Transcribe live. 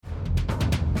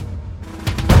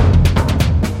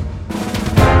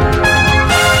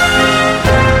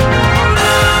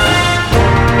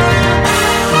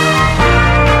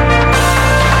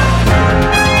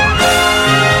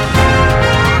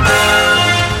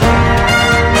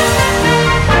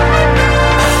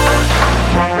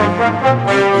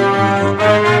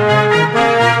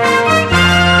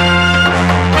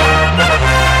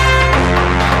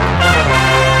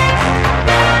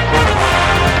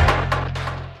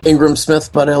Ingram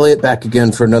Smith, Bud Elliott, back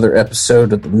again for another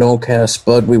episode of the Nolecast.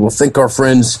 Bud, we will thank our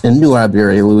friends in New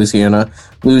Iberia, Louisiana.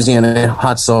 Louisiana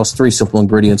hot sauce, 3 simple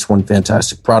ingredients, 1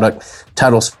 fantastic product.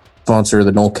 Title sponsor of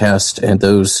the Nolecast and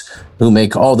those who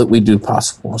make all that we do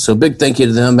possible. So big thank you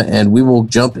to them, and we will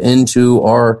jump into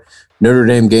our Notre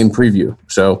Dame game preview.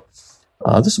 So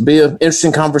this will be an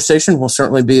interesting conversation. We'll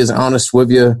certainly be as honest with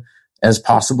you as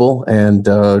possible and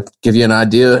give you an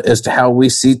idea as to how we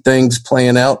see things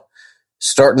playing out.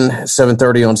 Starting at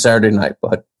 7:30 on Saturday night,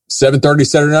 bud. 7:30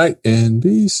 Saturday night,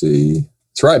 NBC.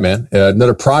 That's right, man.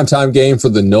 Another primetime game for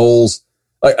the Noles.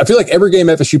 I feel like every game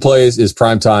FSU plays is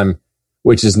primetime,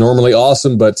 which is normally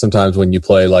awesome, but sometimes when you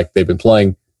play like they've been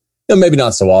playing, maybe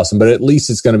not so awesome, but at least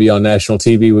it's going to be on national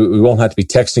TV. We won't have to be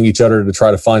texting each other to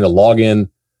try to find a login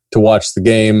to watch the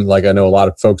game like I know a lot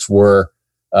of folks were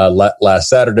last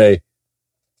Saturday.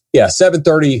 Yeah,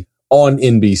 7:30 on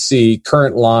NBC.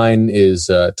 Current line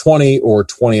is 20 or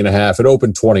 20 and a half. It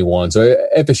opened 21. So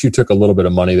FSU took a little bit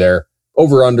of money there.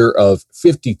 Over under of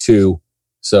 52.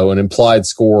 So an implied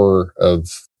score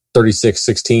of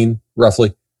 36-16,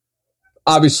 roughly.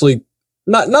 Obviously,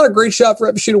 not a great shot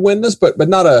for FSU to win this, but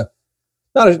not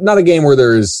a game where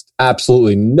there is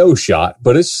absolutely no shot,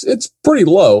 but it's pretty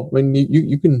low. I mean,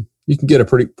 you can get a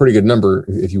pretty good number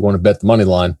if you want to bet the money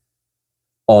line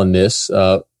on this.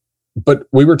 But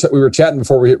we were chatting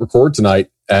before we hit record tonight,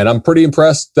 and I'm pretty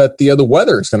impressed that the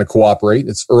weather is going to cooperate.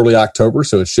 It's early October,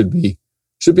 so it should be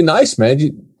nice, man.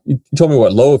 You told me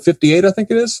what, low of 58, I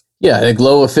think it is? Yeah, I think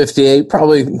low of 58.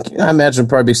 Probably, I imagine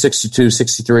probably 62,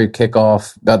 63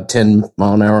 kickoff, about 10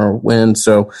 mile an hour wind.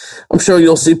 So I'm sure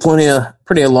you'll see plenty of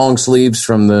long sleeves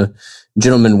from the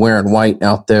gentlemen wearing white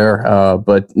out there.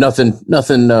 But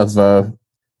nothing of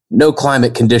no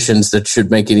climate conditions that should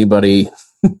make anybody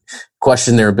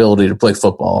question their ability to play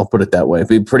football. I'll put it that way. It'd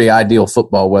be pretty ideal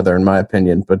football weather, in my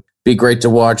opinion, but be great to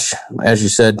watch, as you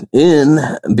said, in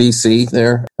BC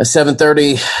there. A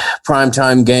 7:30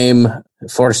 primetime game.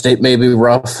 Florida State may be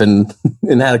rough and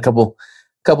had a couple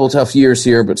tough years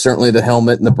here, but certainly the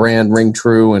helmet and the brand ring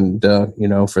true. And,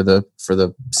 for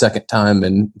the second time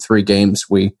in 3 games,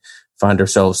 we find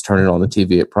ourselves turning on the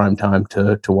TV at primetime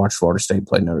to watch Florida State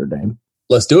play Notre Dame.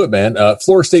 Let's do it, man.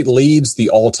 Florida State leads the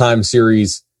all-time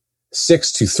series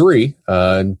 6-3.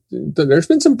 There's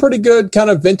been some pretty good kind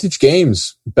of vintage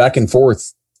games back and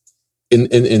forth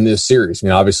in this series. I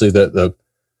mean, obviously,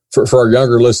 for our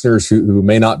younger listeners who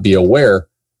may not be aware,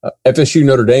 FSU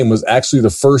Notre Dame was actually the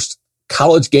first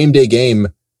college game day game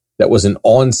that was an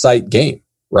on-site game,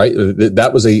 right?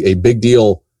 That was a big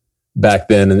deal back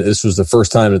then, and this was the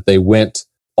first time that they went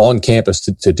on campus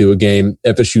to do a game.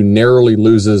 FSU narrowly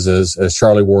loses as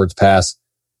Charlie Ward's pass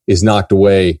is knocked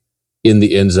away in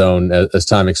the end zone as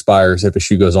time expires.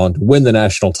 FSU goes on to win the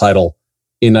national title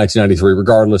in 1993,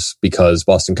 regardless, because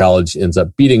Boston College ends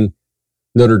up beating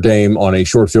Notre Dame on a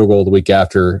short field goal the week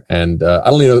after. And I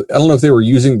don't know if they were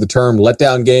using the term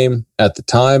letdown game at the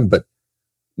time, but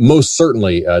most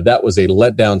certainly that was a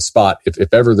letdown spot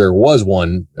if ever there was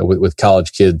one with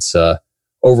college kids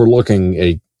overlooking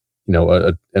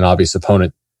an obvious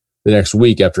opponent the next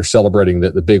week after celebrating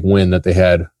the big win that they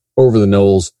had over the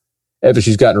Noles.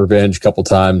 FSU's gotten revenge a couple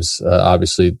times.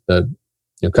 Obviously,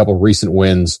 a couple recent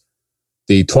wins.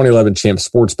 The 2011 Champ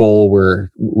Sports Bowl,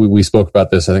 where we spoke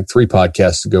about this, I think 3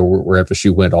 podcasts ago, where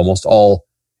FSU went almost all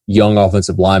young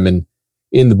offensive linemen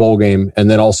in the bowl game.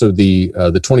 And then also the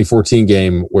 2014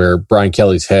 game where Brian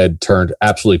Kelly's head turned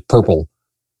absolutely purple,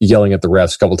 yelling at the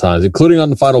refs a couple times, including on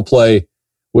the final play,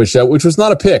 which was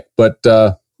not a pick, but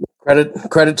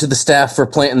credit to the staff for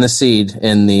planting the seed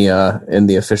in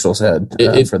the official's head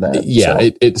for that. Yeah,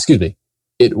 so. Excuse me.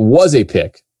 It was a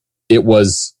pick. It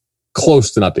was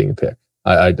close to not being a pick.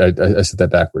 I said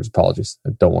that backwards. Apologies. I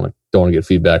don't want to get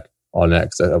feedback on that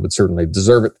because I would certainly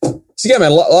deserve it. So yeah,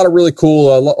 man, a lot of really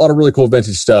cool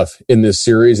vintage stuff in this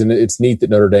series, and it's neat that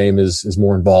Notre Dame is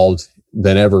more involved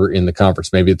than ever in the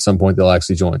conference. Maybe at some point they'll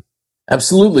actually join.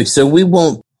 Absolutely. So we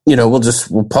won't.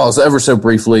 We'll pause ever so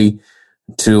briefly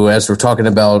as we're talking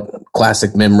about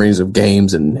classic memories of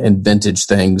games and vintage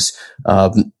things.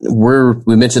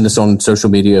 We mentioned this on social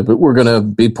media, but we're going to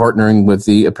be partnering with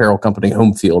the apparel company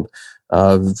Home Field.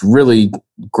 Really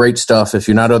great stuff. If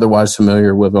you're not otherwise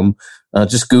familiar with them,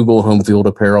 just Google Home Field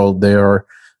Apparel.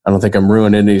 I don't think I'm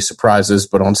ruining any surprises,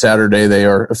 but on Saturday they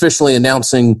are officially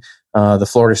announcing the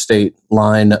Florida State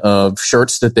line of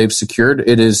shirts that they've secured.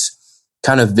 It is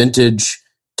kind of vintage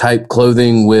type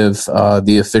clothing with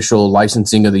the official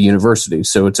licensing of the university.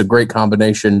 So it's a great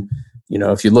combination.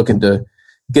 If you're looking to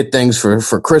get things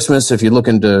for Christmas, if you're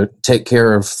looking to take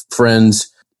care of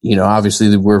friends,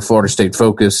 obviously we're Florida State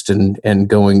focused and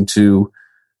going to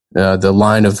The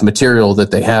line of material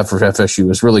that they have for FSU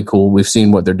is really cool. We've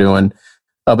seen what they're doing,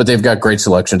 but they've got great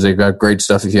selections. They've got great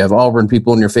stuff. If you have Auburn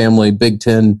people in your family, Big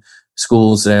Ten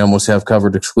schools, they almost have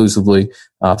covered exclusively.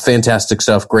 Fantastic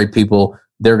stuff. Great people.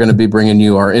 They're going to be bringing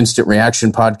you our instant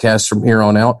reaction podcast from here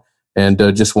on out. And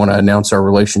just want to announce our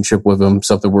relationship with them,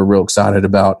 something we're real excited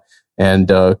about.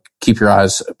 And keep your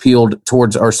eyes peeled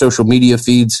towards our social media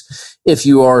feeds. If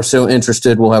you are so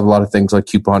interested, we'll have a lot of things like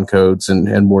coupon codes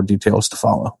and more details to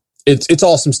follow. It's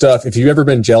awesome stuff. If you've ever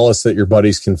been jealous that your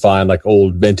buddies can find like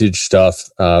old vintage stuff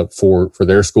for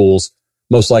their schools,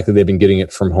 most likely they've been getting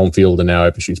it from Home Field, and now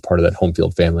FSU is part of that Home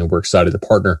Field family. And we're excited to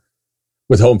partner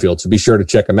with Home Field, so be sure to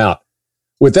check them out.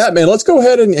 With that, man, let's go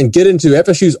ahead and get into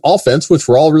FSU's offense, which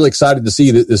we're all really excited to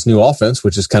see this new offense,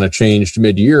 which has kind of changed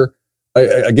mid-year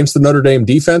against the Notre Dame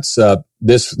defense.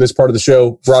 This part of the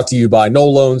show brought to you by No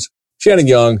Loans, Shannon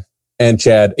Young, and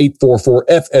Chad,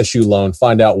 844-FSU Loan.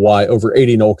 Find out why over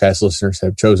 80 Nolecast listeners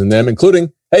have chosen them,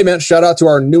 including, hey, man, shout out to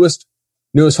our newest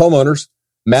homeowners.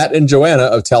 Matt and Joanna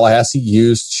of Tallahassee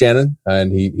used Shannon,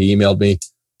 and he emailed me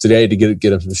today to get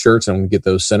them some shirts, and I'm going to get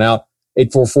those sent out.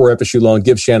 844-FSU Loan.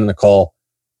 Give Shannon a call.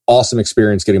 Awesome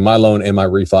experience getting my loan and my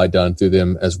refi done through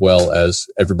them, as well as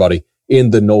everybody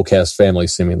in the Nolecast family,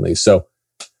 seemingly. So,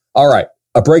 all right,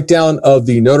 a breakdown of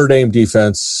the Notre Dame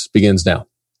defense begins now.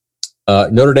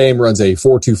 Notre Dame runs a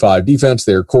 4-2-5 defense.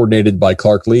 They're coordinated by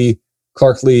Clark Lee.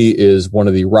 Clark Lee is one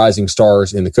of the rising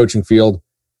stars in the coaching field.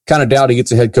 Kind of doubt he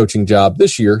gets a head coaching job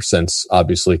this year, since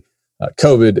obviously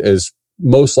COVID is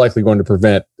most likely going to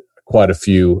prevent quite a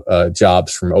few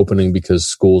jobs from opening, because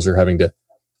schools are having to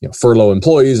furlough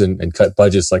employees and cut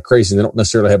budgets like crazy. They don't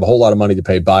necessarily have a whole lot of money to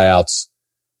pay buyouts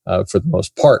for the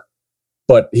most part.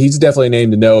 But he's definitely a name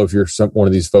to know if you're one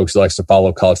of these folks who likes to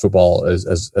follow college football as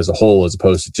a whole, as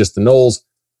opposed to just the Noles.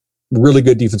 Really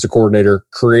good defensive coordinator,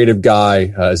 creative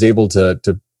guy, is able to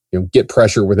get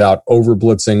pressure without over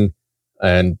blitzing,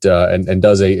 and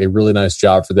does a really nice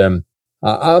job for them.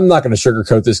 I'm not going to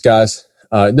sugarcoat this, guys.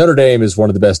 Notre Dame is one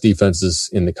of the best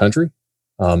defenses in the country.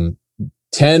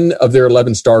 10 of their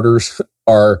 11 starters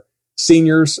are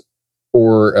seniors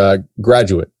or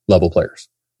graduate level players.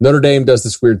 Notre Dame does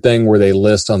this weird thing where they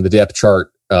list on the depth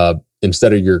chart,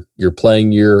 instead of your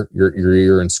playing year, your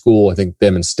year in school. I think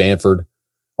them and Stanford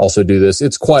also do this.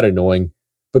 It's quite annoying,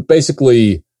 but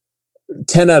basically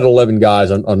 10 out of 11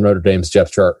 guys on Notre Dame's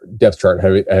depth chart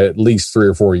have at least 3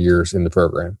 or 4 years in the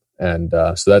program. And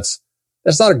so that's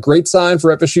not a great sign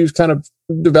for FSU's kind of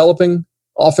developing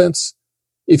offense,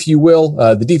 if you will.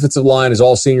 The defensive line is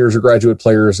all seniors or graduate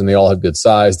players, and they all have good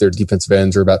size. Their defensive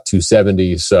ends are about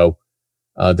 270, so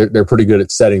they're pretty good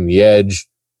at setting the edge.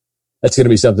 That's going to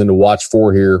be something to watch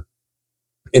for here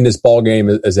in this ball game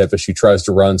as FSU tries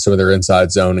to run some of their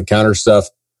inside zone and counter stuff.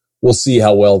 We'll see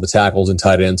how well the tackles and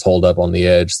tight ends hold up on the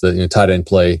edge. The tight end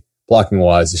play, blocking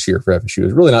wise, this year for FSU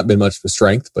has really not been much of a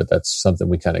strength, but that's something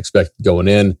we kind of expect going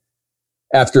in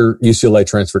after UCLA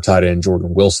transfer tight end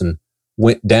Jordan Wilson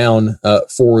went down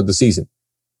for the season.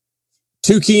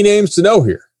 2 key names to know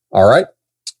here. All right.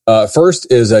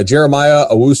 First is Jeremiah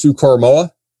Owusu-Koramoah.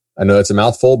 I know that's a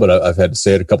mouthful, but I've had to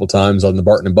say it a couple times on the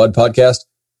Barton and Bud podcast.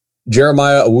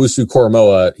 Jeremiah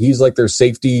Owusu-Koramoah, he's like their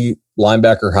safety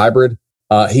linebacker hybrid.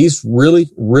 He's really,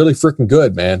 really freaking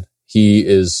good, man. He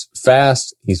is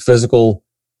fast. He's physical.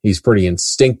 He's pretty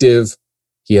instinctive.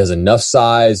 He has enough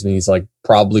size. I mean, he's like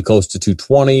probably close to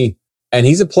 220. And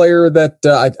he's a player that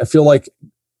I feel like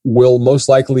will most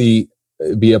likely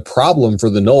be a problem for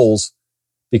the Noles,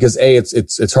 because A,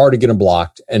 it's hard to get him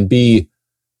blocked, and B,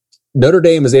 Notre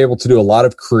Dame is able to do a lot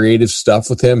of creative stuff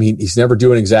with him. He's never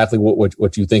doing exactly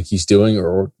what you think he's doing,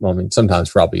 or well, I mean, sometimes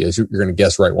probably is. You're going to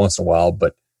guess right once in a while,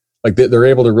 but like they're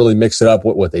able to really mix it up.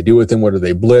 What they do with him, whether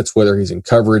they blitz, whether he's in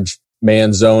coverage,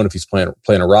 man zone, if he's playing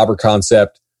a robber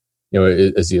concept.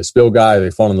 Is he a spill guy? Are they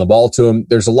funneling the ball to him?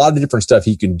 There's a lot of different stuff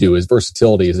he can do. His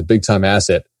versatility is a big time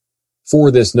asset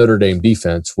for this Notre Dame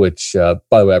defense, which,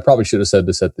 by the way, I probably should have said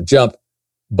this at the jump,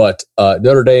 but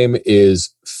Notre Dame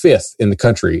is 5th in the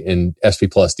country in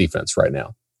SP Plus defense right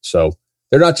now. So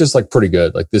they're not just like pretty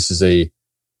good. Like, this is a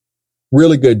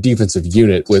really good defensive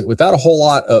unit without a whole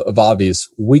lot of obvious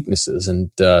weaknesses. And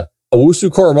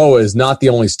Owusu-Koramoah is not the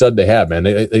only stud they have, man.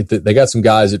 They got some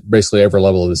guys at basically every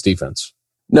level of this defense.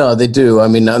 No, they do. I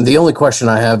mean, the only question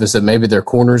I have is that maybe their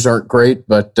corners aren't great,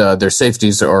 but their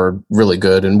safeties are really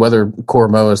good. And whether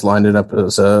Koramoah is lined up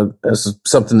as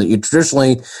something that you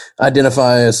traditionally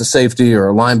identify as a safety or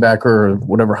a linebacker or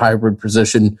whatever hybrid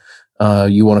position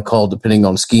you want to call, depending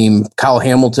on scheme, Kyle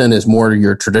Hamilton is more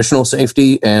your traditional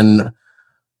safety and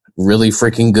really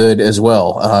freaking good as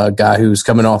well. A guy who's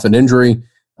coming off an injury,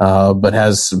 but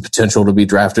has the potential to be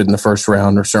drafted in the first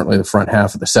round or certainly the front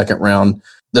half of the second round.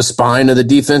 The spine of the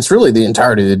defense, really the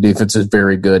entirety of the defense, is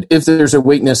very good. If there's a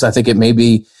weakness, I think it may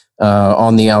be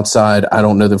on the outside. I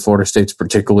don't know that Florida State's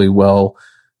particularly well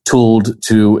tooled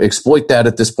to exploit that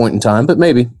at this point in time, but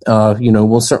maybe,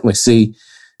 we'll certainly see.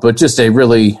 But just a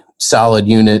really solid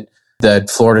unit that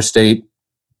Florida State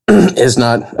is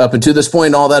not, up until this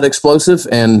point, all that explosive,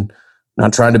 and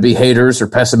not trying to be haters or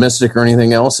pessimistic or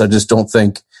anything else. I just don't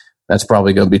think that's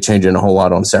probably going to be changing a whole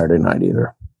lot on Saturday night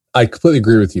either. I completely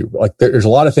agree with you. Like there's a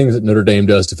lot of things that Notre Dame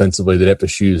does defensively that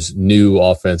FSU's new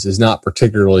offense is not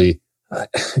particularly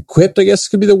equipped, I guess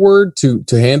could be the word, to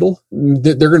handle.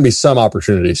 There are going to be some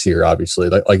opportunities here, obviously.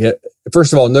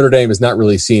 First of all, Notre Dame is not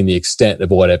really seeing the extent of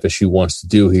what FSU wants to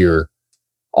do here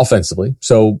offensively.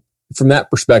 So from that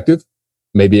perspective,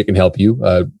 maybe it can help you.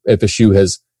 FSU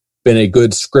has been a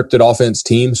good scripted offense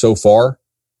team so far.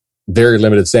 Very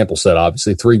limited sample set,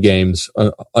 obviously. 3 games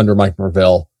under Mike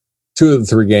Norvell. 2 of the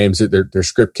 3 games, their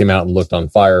script came out and looked on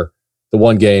fire. The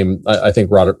one game, I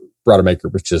think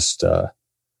Rodemaker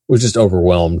was just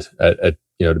overwhelmed at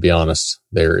to be honest,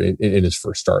 there in his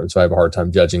first start. And so I have a hard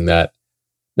time judging that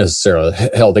necessarily.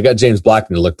 Hell, they got James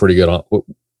Blackman to look pretty good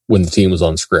when the team was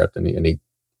on script, and he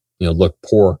looked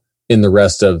poor in the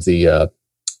rest of the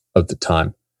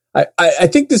time. I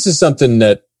think this is something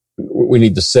that we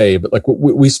need to say, but like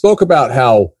we spoke about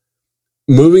how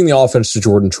moving the offense to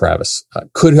Jordan Travis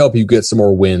could help you get some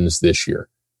more wins this year.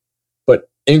 But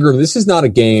Ingram, this is not a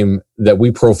game that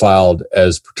we profiled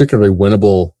as particularly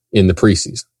winnable in the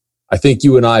preseason. I think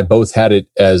you and I both had it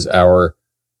as our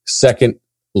second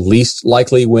least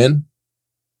likely win,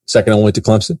 second only to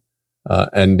Clemson.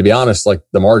 And to be honest, like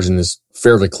the margin is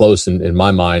fairly close in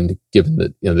my mind, given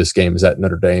that this game is at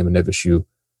Notre Dame and FSU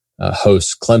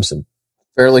hosts Clemson.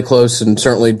 Fairly close, and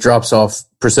certainly drops off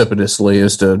precipitously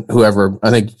as to whoever. I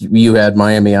think you had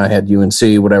Miami, I had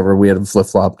UNC, whatever. We had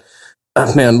flip-flopped.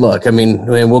 Man, look,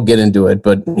 we'll get into it,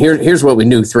 but here's what we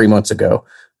knew 3 months ago.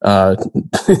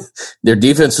 Their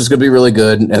defense was going to be really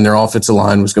good, and their offensive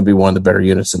line was going to be one of the better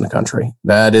units in the country.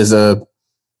 That's a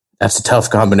tough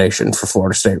combination for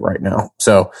Florida State right now.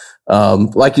 So,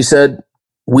 like you said,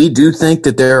 we do think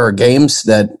that there are games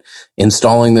that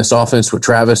installing this offense with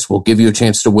Travis will give you a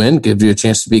chance to win, give you a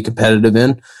chance to be competitive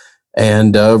in.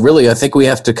 And really, I think we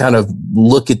have to kind of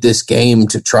look at this game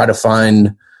to try to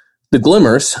find the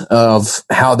glimmers of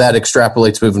how that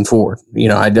extrapolates moving forward.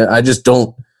 I just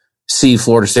don't see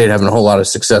Florida State having a whole lot of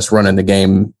success running the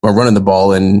game or running the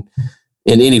ball in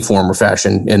any form or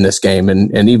fashion in this game.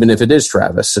 And even if it is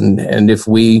Travis, and if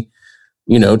we,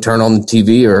 turn on the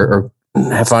TV or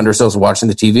find ourselves watching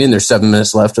the TV and there's 7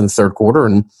 minutes left in the third quarter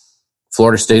and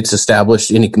Florida State's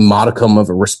established any modicum of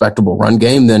a respectable run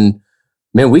game, then,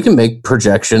 man, we can make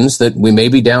projections that we may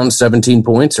be down 17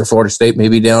 points or Florida State may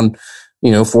be down,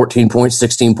 14 points,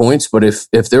 16 points. But if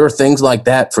there are things like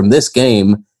that from this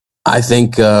game, I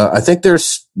think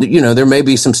there's, there may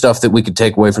be some stuff that we could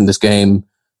take away from this game,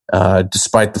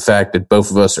 despite the fact that both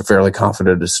of us are fairly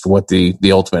confident as to what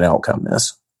the ultimate outcome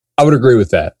is. I would agree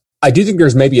with that. I do think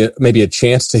there's maybe a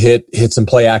chance to hit some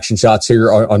play action shots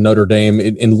here on Notre Dame.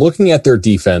 In looking at their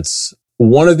defense,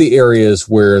 one of the areas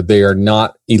where they are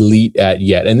not elite at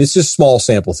yet, and it's just small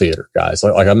sample theater, guys.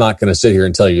 Like I'm not going to sit here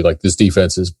and tell you like this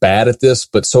defense is bad at this,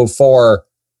 but so far,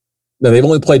 now they've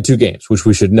only played 2 games, which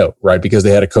we should note, right? Because they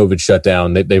had a COVID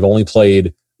shutdown. They've only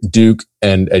played Duke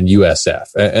and USF,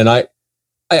 and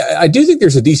I do think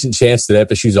there's a decent chance that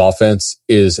FSU's offense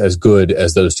is as good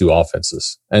as those 2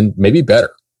 offenses, and maybe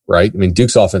better. Right?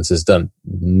 Duke's offense has done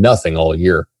nothing all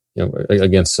year,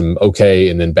 against some okay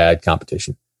and then bad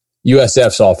competition.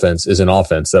 USF's offense is an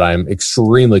offense that I'm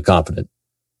extremely confident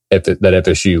that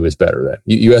FSU is better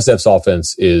than. USF's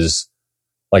offense is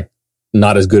like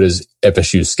not as good as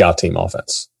FSU's scout team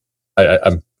offense.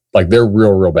 I'm like, they're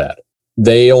real bad.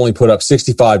 They only put up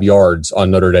 65 yards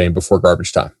on Notre Dame before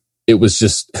garbage time. It was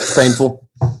just painful.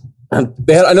 I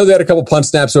know they had a couple punt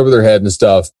snaps over their head and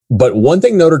stuff, but one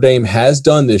thing Notre Dame has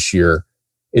done this year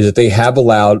is that they have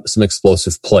allowed some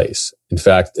explosive plays. In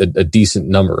fact, a decent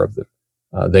number of them.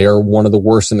 They are one of the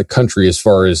worst in the country as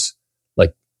far as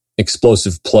like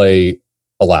explosive play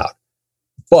allowed.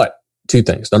 But 2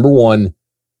 things. Number one,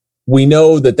 we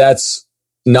know that that's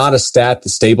not a stat that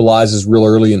stabilizes real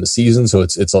early in the season, so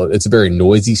it's a very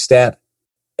noisy stat,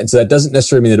 and so that doesn't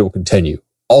necessarily mean that it will continue.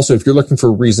 Also, if you're looking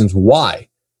for reasons why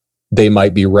they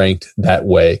might be ranked that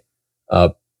way,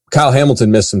 Kyle Hamilton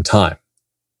missed some time.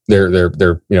 Their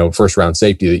first round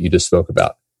safety that you just spoke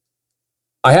about.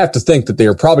 I have to think that they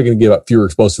are probably going to give up fewer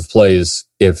explosive plays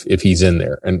if he's in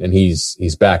there, and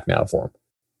he's back now for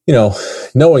him.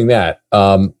 Knowing that,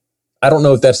 I don't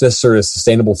know if that's necessarily a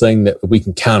sustainable thing that we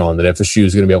can count on, that FSU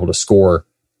is going to be able to score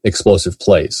explosive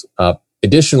plays.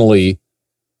 Additionally,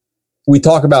 we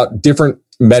talk about different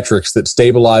metrics that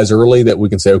stabilize early that we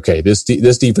can say, okay, this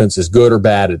defense is good or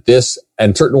bad at this,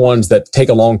 and certain ones that take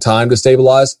a long time to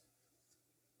stabilize.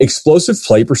 Explosive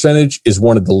play percentage is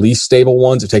one of the least stable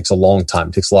ones. It takes a long time.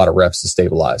 It takes a lot of reps to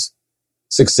stabilize.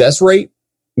 Success rate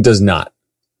does not.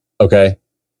 Okay?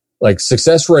 Like,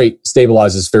 success rate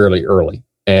stabilizes fairly early.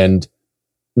 And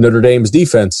Notre Dame's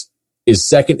defense is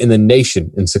second in the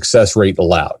nation in success rate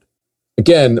allowed.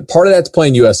 Again, part of that's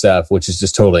playing USF, which is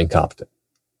just totally incompetent.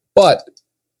 But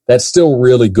that's still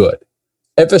really good.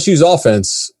 FSU's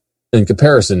offense, in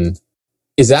comparison,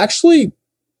 is actually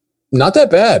not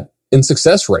that bad in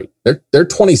success rate. They're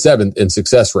 27th in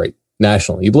success rate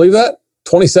nationally. You believe that?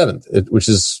 27th, which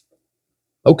is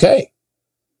okay.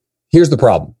 Here's the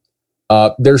problem.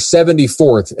 They're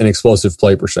 74th in explosive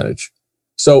play percentage.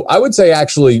 So I would say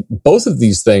actually both of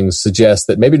these things suggest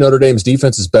that maybe Notre Dame's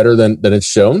defense is better than it's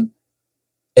shown.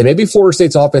 And maybe Florida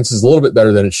State's offense is a little bit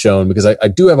better than it's shown, because I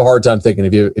do have a hard time thinking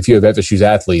if you have FSU's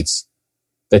athletes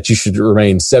that you should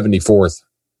remain 74th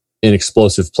in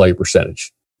explosive play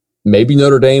percentage. Maybe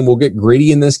Notre Dame will get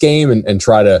greedy in this game and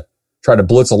try to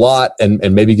blitz a lot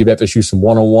and maybe give FSU some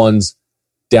one-on-ones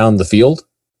down the field.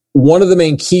 One of the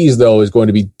main keys, though, is going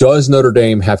to be, does Notre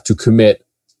Dame have to commit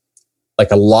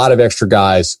like a lot of extra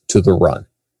guys to the run?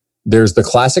 There's the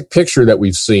classic picture that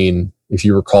we've seen, if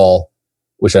you recall,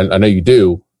 which I know you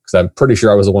do, because I'm pretty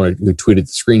sure I was the one who tweeted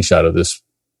the screenshot of this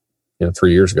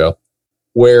 3 years ago,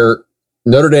 where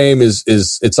Notre Dame is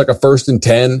it's like a 1st and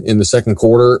 10 in the second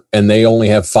quarter, and they only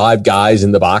have 5 guys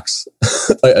in the box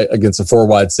against a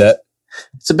 4-wide set.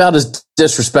 It's about as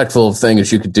disrespectful a thing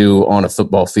as you could do on a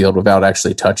football field without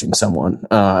actually touching someone.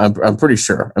 I'm pretty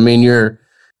sure. I mean,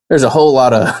 there's a whole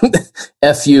lot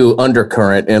of FU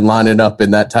undercurrent in lining up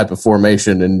in that type of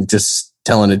formation and just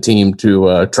telling a team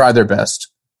to try their best.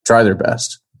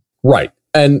 Right.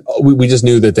 And we just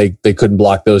knew that they couldn't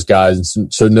block those guys.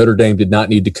 And so Notre Dame did not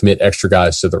need to commit extra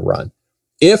guys to the run.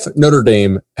 If Notre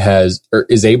Dame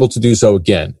is able to do so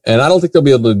again, and I don't think they'll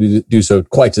be able to do so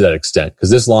quite to that extent, because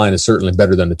this line is certainly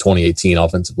better than the 2018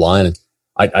 offensive line. And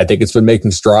I think it's been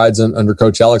making strides under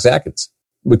Coach Alex Atkins.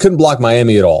 We couldn't block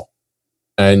Miami at all.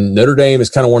 And Notre Dame is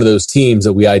kind of one of those teams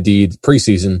that we ID'd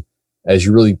preseason as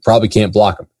you really probably can't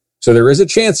block them. So there is a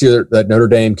chance here that Notre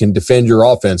Dame can defend your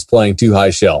offense playing too high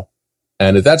shell.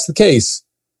 And if that's the case,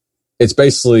 it's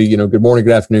basically, good morning,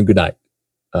 good afternoon, good night.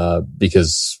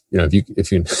 Because,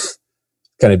 if you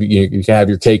kind of, you can have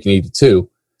your cake and eat it too.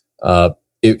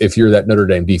 If you're that Notre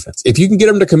Dame defense, if you can get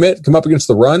them to come up against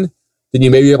the run, then you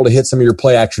may be able to hit some of your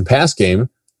play action pass game,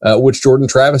 which Jordan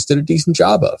Travis did a decent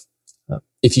job of.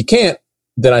 If you can't,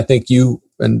 then I think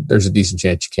and there's a decent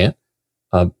chance you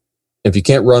can't. If you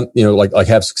can't run, like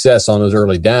have success on those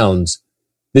early downs,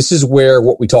 this is where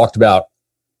what we talked about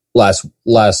last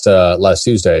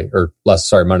Tuesday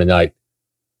Monday night.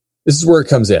 This is where it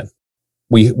comes in.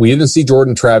 We didn't see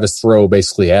Jordan Travis throw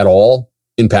basically at all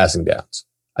in passing downs.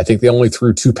 I think they only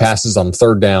threw 2 passes on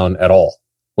 3rd down at all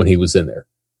when he was in there.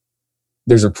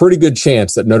 There's a pretty good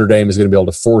chance that Notre Dame is going to be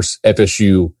able to force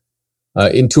FSU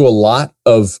into a lot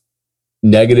of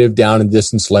negative down and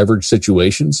distance leverage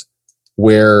situations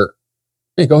where,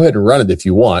 go ahead and run it if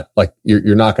you want. Like,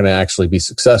 you're not going to actually be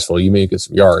successful. You may get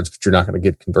some yards, but you're not going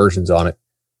to get conversions on it.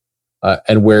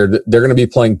 And where they're going to be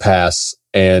playing pass,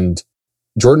 and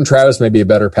Jordan Travis may be a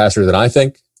better passer than I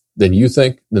think, than you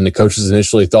think, than the coaches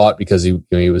initially thought because he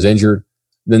was injured,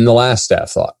 than the last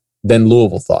staff thought, than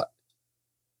Louisville thought.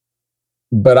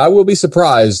 But I will be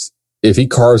surprised if he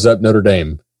carves up Notre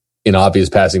Dame in obvious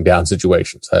passing down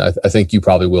situations. I think you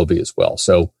probably will be as well.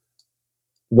 So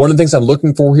one of the things I'm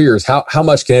looking for here is how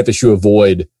much can FSU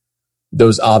avoid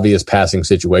those obvious passing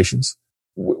situations?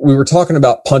 We were talking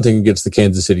about punting against the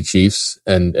Kansas City Chiefs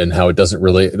and how it doesn't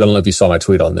really, I don't know if you saw my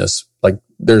tweet on this. Like,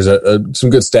 there's some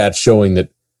good stats showing that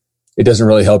it doesn't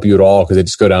really help you at all because they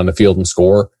just go down the field and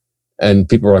score. And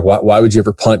people are like, why would you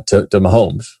ever punt to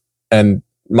Mahomes? And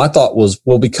my thought was,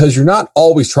 well, because you're not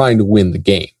always trying to win the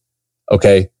game.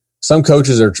 Okay. Some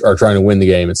coaches are trying to win the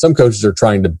game, and some coaches are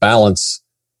trying to balance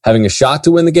having a shot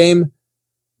to win the game,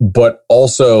 but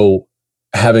also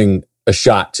having a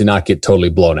shot to not get totally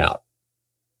blown out.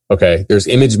 Okay. There's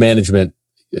image management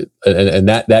and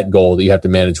that goal that you have to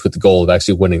manage with the goal of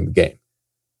actually winning the game.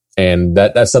 And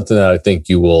that's something that I think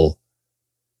you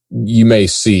may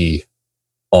see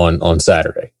on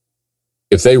Saturday.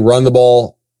 If they run the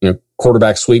ball,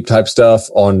 quarterback sweep type stuff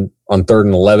on 3rd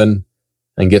and 11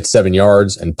 and get 7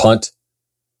 yards and punt,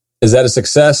 is that a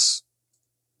success?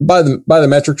 By the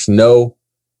metrics, no.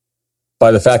 by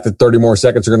the fact that 30 more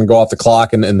seconds are going to go off the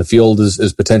clock and the field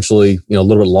is potentially, a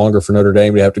little bit longer for Notre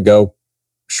Dame to have to go.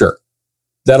 Sure.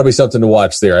 That'll be something to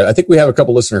watch there. I think we have a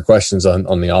couple listener questions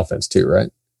on the offense too,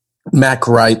 right? Mac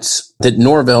writes that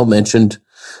Norvell mentioned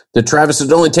that Travis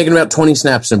had only taken about 20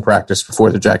 snaps in practice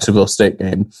before the Jacksonville State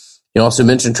game. He also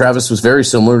mentioned Travis was very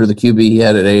similar to the QB he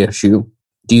had at ASU.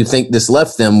 Do you think this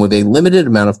left them with a limited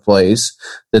amount of plays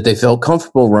that they felt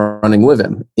comfortable running with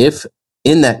him? If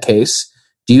in that case,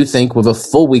 do you think with a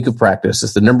full week of practice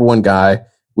as the number one guy,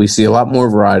 we see a lot more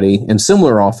variety and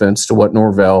similar offense to what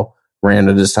Norvell ran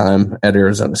at his time at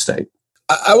Arizona State?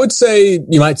 I would say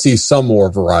you might see some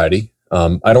more variety.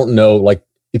 I don't know, like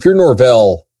if you're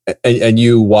Norvell and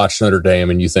you watch Notre Dame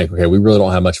and you think, okay, we really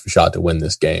don't have much of a shot to win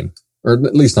this game, or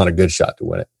at least not a good shot to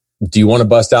win it. Do you want to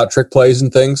bust out trick plays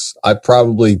and things? I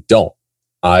probably don't.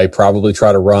 I probably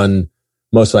try to run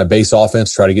most of my base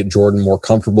offense, try to get Jordan more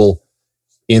comfortable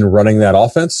in running that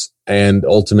offense, and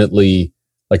ultimately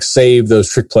like save those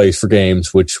trick plays for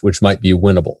games which might be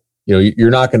winnable.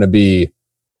 You're not going to be.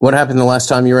 What happened the last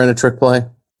time you ran a trick play?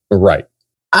 Right.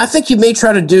 I think you may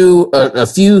try to do a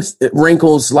few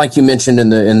wrinkles, like you mentioned in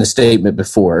the statement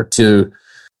before, to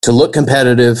look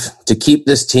competitive, to keep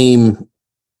this team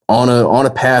on a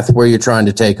path where you're trying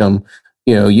to take them.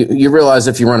 You realize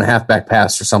if you run a halfback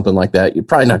pass or something like that, you're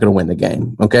probably not going to win the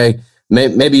game. Okay,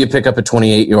 maybe you pick up a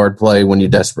 28-yard play when you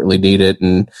desperately need it,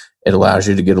 and it allows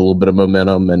you to get a little bit of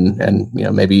momentum, and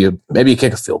maybe you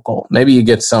kick a field goal, maybe you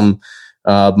get some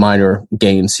minor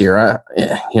gains here.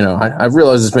 I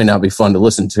realize this may not be fun to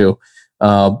listen to,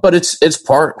 but it's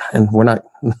part, and we're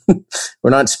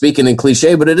not speaking in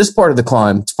cliche, but it is part of the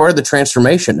climb. It's part of the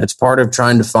transformation. It's part of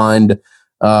trying to find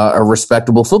a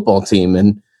respectable football team.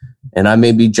 And I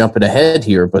may be jumping ahead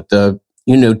here, but do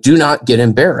not get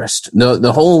embarrassed.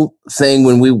 The whole thing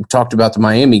when we talked about the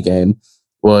Miami game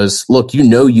was, look,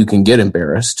 you can get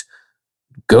embarrassed.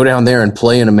 Go down there and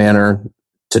play in a manner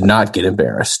to not get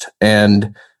embarrassed.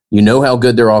 And how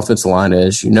good their offensive line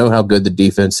is. How good the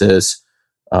defense is.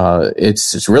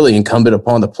 It's really incumbent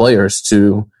upon the players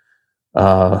to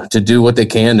do what they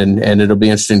can. And it'll be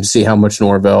interesting to see how much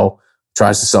Norvell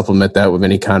tries to supplement that with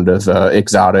any kind of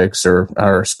exotics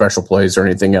or special plays or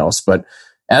anything else. But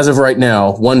as of right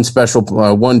now, one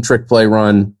trick play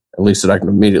run, at least that I can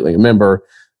immediately remember,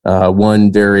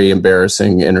 one very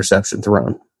embarrassing interception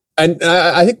thrown. And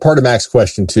I think part of Mac's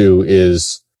question too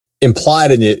is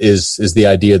implied in it is the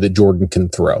idea that Jordan can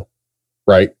throw,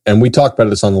 right? And we talked about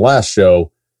this on the last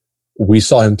show. We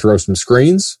saw him throw some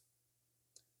screens.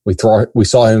 We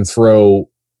saw him throw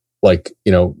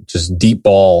just deep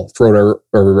ball, throw it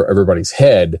over everybody's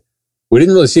head. We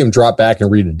didn't really see him drop back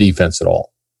and read a defense at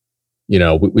all.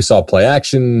 We saw play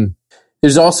action.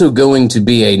 There's also going to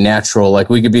be a natural, like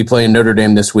we could be playing Notre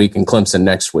Dame this week and Clemson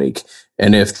next week.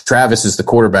 And if Travis is the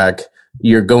quarterback,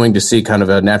 you're going to see kind of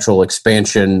a natural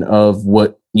expansion of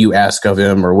what you ask of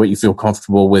him or what you feel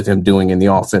comfortable with him doing in the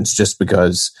offense, just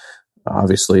because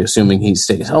obviously assuming he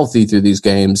stays healthy through these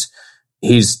games,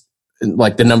 he's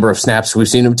like the number of snaps we've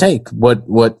seen him take, what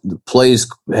plays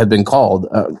have been called.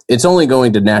 It's only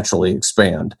going to naturally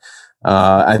expand.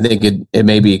 I think it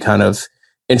may be kind of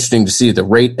interesting to see the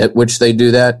rate at which they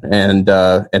do that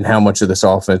and how much of this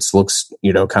offense looks,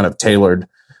 kind of tailored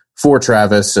for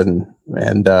Travis and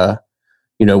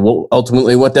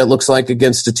ultimately what that looks like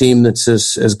against a team that's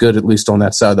as good, at least on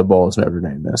that side of the ball, as Notre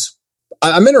Dame is.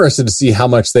 I'm interested to see how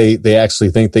much they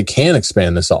actually think they can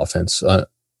expand this offense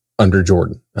under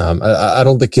Jordan. I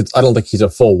don't think he's a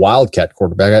full Wildcat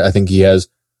quarterback. I think he has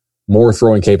more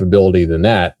throwing capability than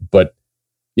that. But,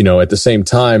 at the same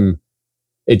time,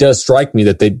 it does strike me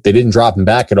that they didn't drop him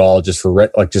back at all just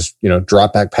for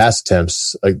drop back pass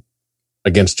attempts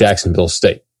against Jacksonville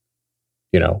State.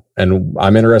 And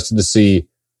I'm interested to see.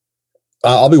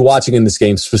 I'll be watching in this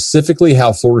game specifically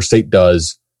how Florida State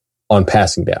does on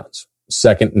passing downs,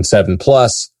 2nd and 7+,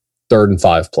 3rd and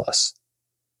 5+.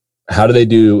 How do they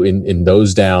do in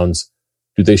those downs?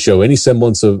 Do they show any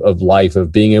semblance of life,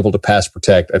 of being able to pass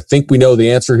protect? I think we know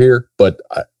the answer here, but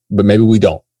maybe we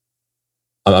don't.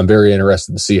 I'm very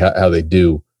interested to see how they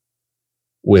do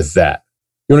with that.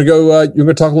 You want to go? You're going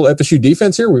to talk a little FSU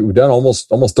defense here? We've done almost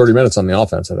 30 minutes on the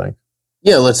offense, I think.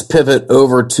 Yeah, let's pivot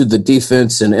over to the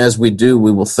defense. And as we do,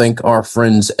 we will thank our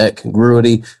friends at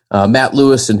Congruity. Matt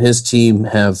Lewis and his team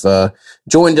have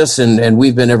joined us, and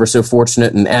we've been ever so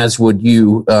fortunate, and as would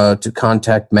you, to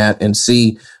contact Matt and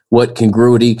see what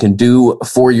Congruity can do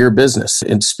for your business.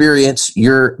 Experience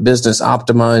your business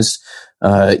optimized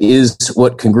is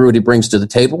what Congruity brings to the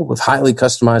table, with highly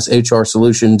customized HR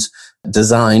solutions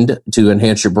designed to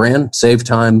enhance your brand, save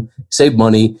time, save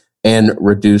money, and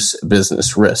reduce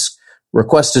business risk.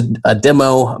 request a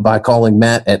demo by calling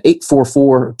Matt at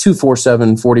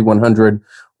 844-247-4100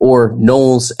 or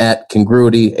Knowles at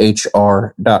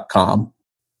congruityhr.com.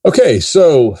 Okay,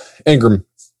 so Ingram,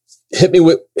 hit me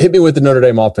with the Notre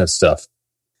Dame offense stuff.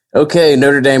 Okay,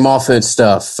 Notre Dame offense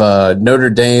stuff. Notre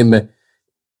Dame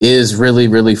is really,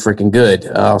 really freaking good.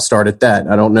 I'll start at that.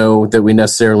 I don't know that we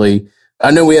necessarily... I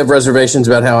know we have reservations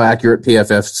about how accurate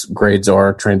PFF's grades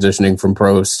are transitioning from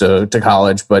pros to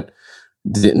college, but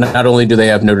not only do they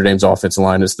have Notre Dame's offensive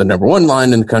line as the number one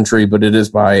line in the country, but it is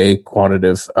by a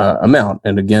quantitative amount.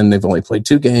 And again, they've only played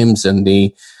 2 games, and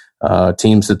the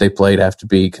teams that they played have to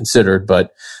be considered.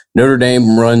 But Notre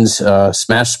Dame runs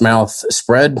smash mouth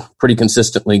spread pretty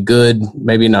consistently good,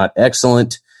 maybe not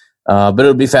excellent, but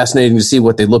it'll be fascinating to see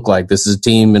what they look like. This is a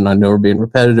team, and I know we're being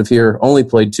repetitive here, only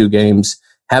played 2 games,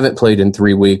 haven't played in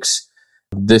 3 weeks.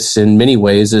 This, in many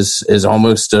ways, is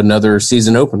almost another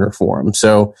season opener for them.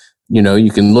 So,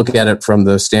 you can look at it from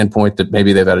the standpoint that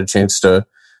maybe they've had a chance to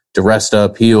rest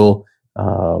up, heal,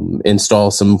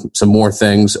 install some more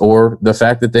things, or the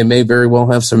fact that they may very well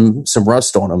have some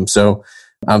rust on them. So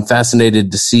I'm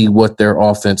fascinated to see what their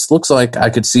offense looks like. I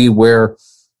could see where,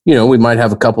 we might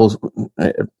have a couple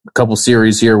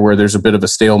series here where there's a bit of a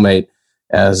stalemate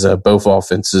as both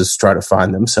offenses try to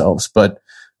find themselves. But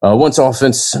once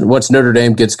Notre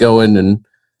Dame gets going, and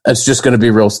it's just going to be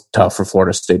real tough for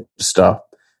Florida State to stop.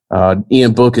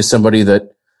 Ian Book is somebody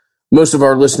that most of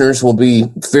our listeners will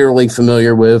be fairly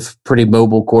familiar with. Pretty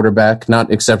mobile quarterback, not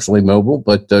exceptionally mobile,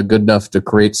 but good enough to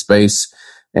create space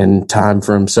and time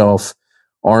for himself.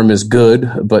 Arm is good,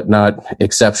 but not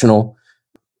exceptional.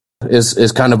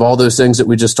 Is kind of all those things that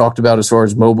we just talked about as far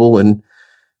as mobile and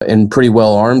pretty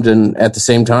well armed, and at the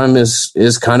same time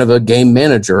is kind of a game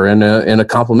manager in a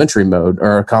complimentary mode,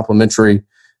 or a complimentary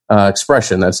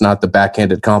expression. That's not the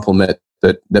backhanded compliment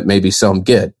that maybe some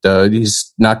get.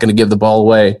 He's not going to give the ball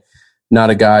away. Not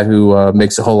a guy who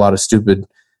makes a whole lot of stupid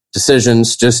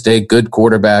decisions. Just a good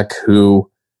quarterback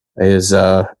who is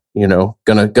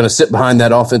gonna sit behind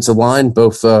that offensive line,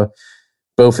 both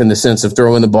in the sense of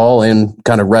throwing the ball and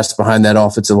kind of rest behind that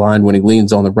offensive line when he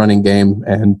leans on the running game,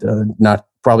 and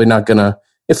probably not gonna.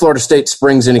 If Florida State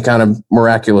springs any kind of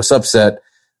miraculous upset,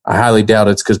 I highly doubt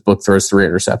it's because Book throws 3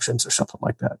 interceptions or something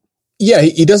like that. Yeah,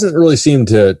 he doesn't really seem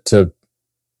to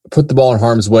put the ball in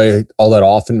harm's way all that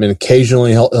often. I mean,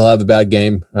 occasionally he'll have a bad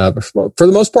game. But for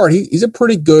the most part, he's a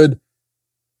pretty good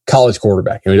college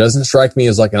quarterback. I mean, he doesn't strike me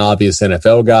as like an obvious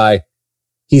NFL guy.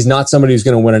 He's not somebody who's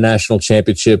going to win a national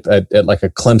championship at like a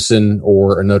Clemson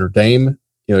or a Notre Dame.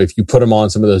 If you put him on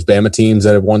some of those Bama teams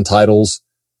that have won titles,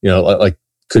 like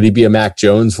could he be a Mac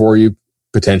Jones for you?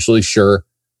 Potentially, sure.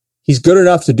 He's good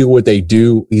enough to do what they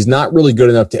do. He's not really good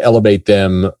enough to elevate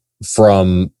them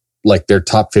from like their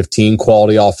top 15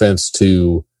 quality offense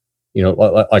to,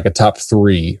 like a top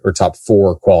 3 or top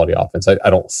 4 quality offense. I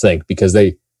don't think, because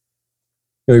he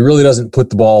really doesn't put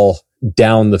the ball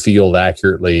down the field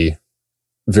accurately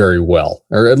very well,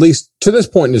 or at least to this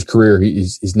point in his career,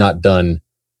 he's not done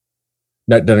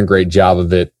a great job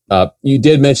of it. You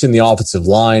did mention the offensive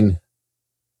line.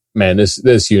 Man,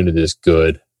 this unit is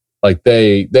good. Like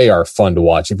they are fun to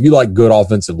watch. If you like good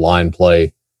offensive line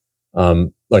play,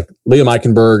 like Liam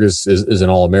Eichenberg is an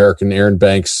All-American. Aaron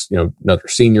Banks, another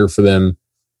senior for them.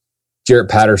 Jarrett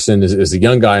Patterson is the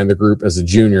young guy in the group as a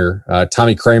junior.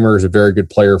 Tommy Kramer is a very good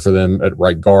player for them at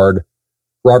right guard.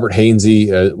 Robert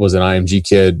Hainsey was an IMG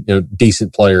kid,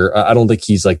 decent player. I don't think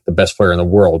he's like the best player in the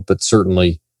world, but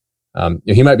certainly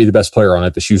he might be the best player on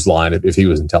FSU's line if he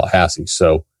was in Tallahassee.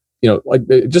 So,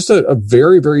 just a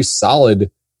very, very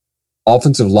solid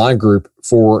offensive line group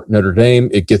for Notre Dame.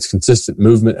 It gets consistent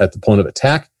movement at the point of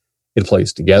attack. It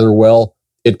plays together well.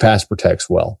 It pass protects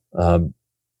well. I don't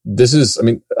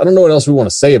know what else we want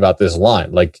to say about this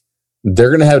line. Like,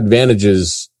 they're going to have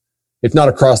advantages, if not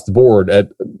across the board, at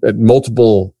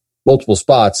multiple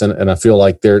spots. And I feel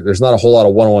like there's not a whole lot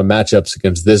of one-on-one matchups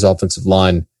against this offensive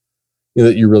line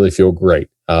that you really feel great.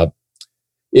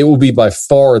 It will be by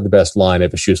far the best line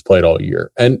FSU has played all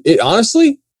year. And it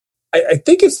honestly, I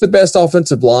think it's the best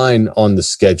offensive line on the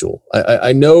schedule.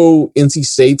 I know NC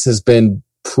State's has been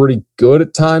pretty good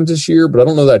at times this year, but I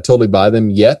don't know that I totally buy them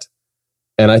yet.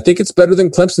 And I think it's better than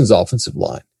Clemson's offensive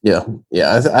line. Yeah.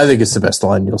 I think it's the best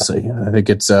line you'll see. I think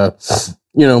it's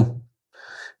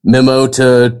memo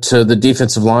to the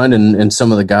defensive line and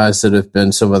some of the guys that have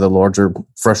been some of the larger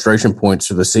frustration points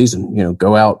for the season.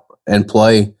 Go out and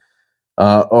play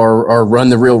or run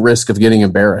the real risk of getting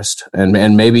embarrassed,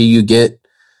 and maybe you get.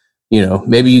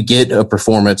 Maybe you get a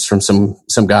performance from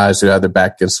some guys who have their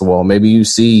back against the wall. Maybe you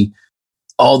see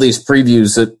all these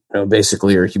previews that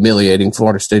basically are humiliating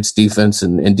Florida State's defense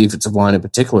and defensive line in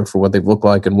particular for what they've looked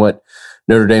like and what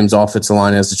Notre Dame's offensive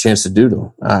line has a chance to do to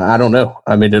them. I don't know.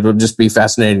 I mean, it'll just be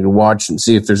fascinating to watch and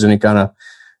see if there's any kind of,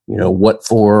 what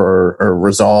for or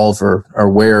resolve or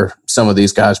where some of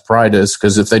these guys' pride is.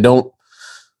 Because if they don't,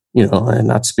 and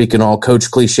not speaking all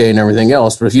coach cliche and everything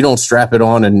else, but if you don't strap it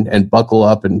on and buckle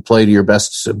up and play to your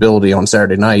best ability on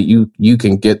Saturday night, you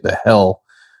can get the hell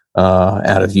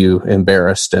out of you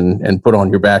embarrassed and put on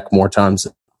your back more times.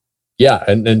 Yeah,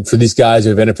 and for these guys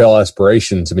who have NFL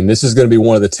aspirations, I mean, this is going to be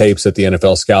one of the tapes that the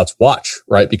NFL scouts watch,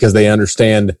 right? Because they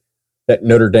understand that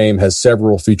Notre Dame has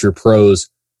several future pros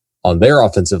on their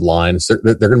offensive line. So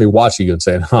they're going to be watching you and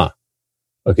saying,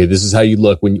 okay, this is how you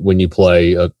look when you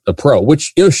play a pro,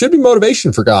 which should be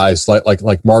motivation for guys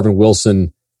like Marvin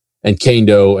Wilson and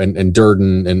Kendo and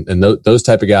Durden and those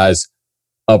type of guys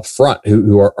up front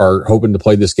who are hoping to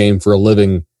play this game for a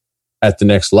living at the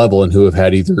next level and who have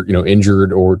had either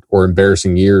injured or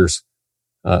embarrassing years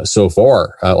so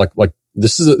far. Like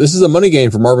this is a money game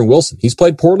for Marvin Wilson. He's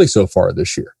played poorly so far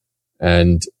this year,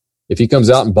 and if he comes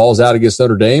out and balls out against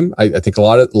Notre Dame, I think a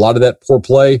lot of that poor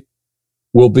play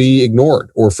will be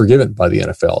ignored or forgiven by the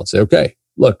NFL and say, okay,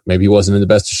 look, maybe he wasn't in the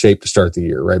best of shape to start the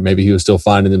year, right? Maybe he was still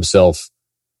finding himself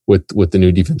with the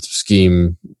new defensive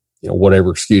scheme,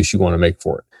 whatever excuse you want to make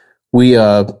for it.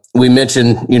 We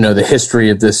mentioned, the history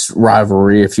of this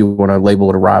rivalry, if you want to label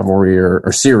it a rivalry or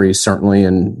series, certainly,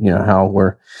 and, how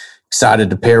we're excited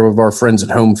to pair with our friends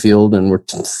at home field, and we're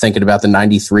thinking about the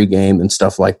 93 game and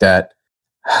stuff like that.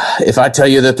 If I tell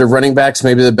you that their running back's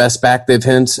maybe the best back they've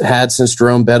had since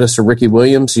Jerome Bettis or Ricky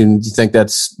Williams, you think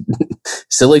that's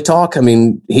silly talk? I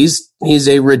mean, he's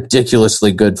a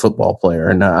ridiculously good football player,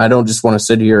 and I don't just want to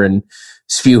sit here and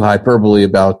spew hyperbole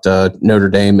about Notre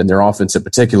Dame and their offense in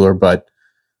particular, but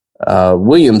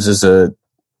Williams is a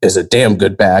damn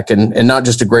good back and not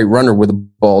just a great runner with the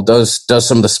ball, does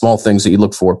some of the small things that you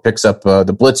look for, picks up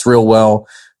the blitz real well,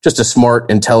 just a smart,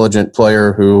 intelligent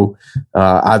player who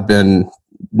I've been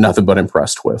nothing but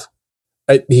impressed with.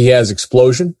 He has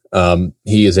explosion.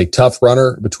 He is a tough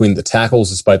runner between the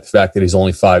tackles, despite the fact that he's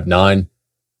only 5'9".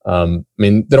 I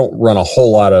mean, they don't run a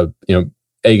whole lot of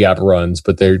A-gap runs,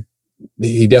 but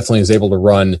he definitely is able to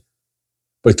run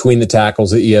between the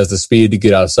tackles. He has the speed to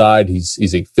get outside.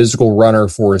 He's a physical runner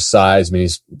for his size. I mean,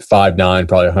 he's 5'9",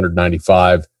 probably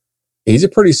 195. He's a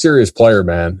pretty serious player,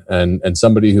 man, and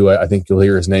somebody who I think you'll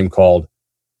hear his name called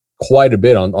quite a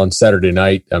bit on Saturday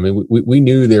night. I mean, we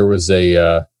knew there was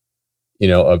a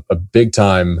big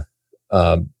time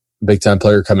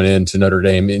player coming into Notre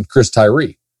Dame in Chris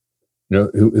Tyree,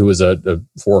 who was a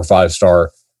 4 or 5 star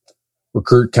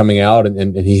recruit coming out,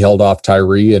 and he held off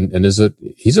Tyree and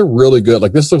he's a really good,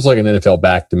 this looks like an NFL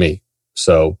back to me.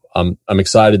 So I'm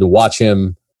excited to watch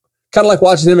him, kind of like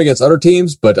watching him against other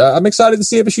teams, but I'm excited to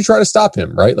see if she try to stop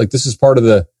him, right? Like, this is part of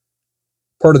the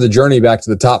journey back to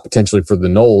the top potentially for the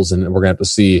Noles, and we're going to have to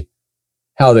see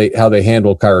how they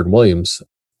handle Kyren Williams.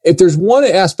 If there's one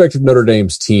aspect of Notre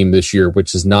Dame's team this year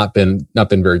which has not been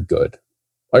very good,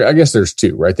 I guess there's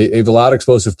two, right? They've allowed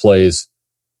explosive plays,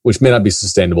 which may not be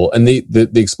sustainable. And the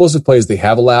explosive plays they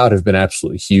have allowed have been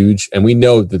absolutely huge. And we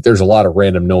know that there's a lot of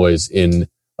random noise in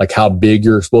how big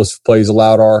your explosive plays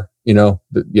allowed are. You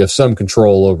have some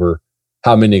control over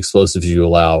how many explosives you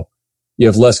allow. You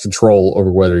have less control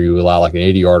over whether you allow an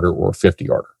 80-yarder or a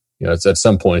 50-yarder. It's at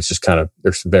some point, it's just kind of,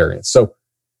 there's some variance. So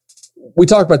we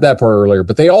talked about that part earlier,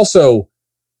 but they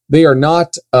are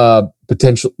not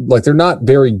they're not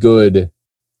very good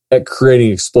at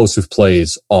creating explosive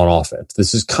plays on offense.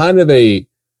 This is kind of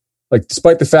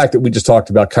despite the fact that we just talked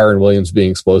about Kyren Williams being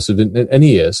explosive, and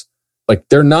he is,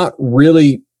 they're not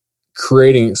really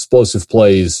creating explosive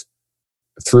plays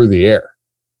through the air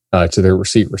to their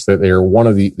receivers. They are one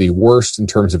of the worst in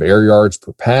terms of air yards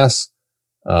per pass.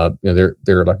 Their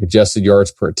adjusted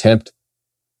yards per attempt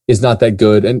is not that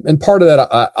good. And part of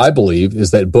that, I believe,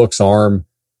 is that Book's arm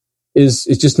is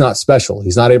just not special.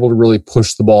 He's not able to really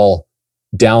push the ball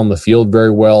down the field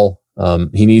very well.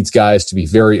 He needs guys to be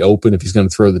very open if he's going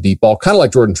to throw the deep ball, kind of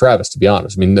like Jordan Travis, to be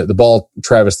honest. I mean, the ball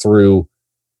Travis threw,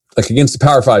 against the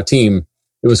Power 5 team,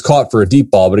 it was caught for a deep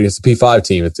ball, but against the P5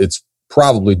 team, it's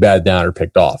probably batted down or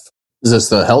picked off. Is this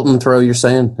the Helton throw you're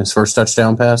saying? His first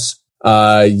touchdown pass?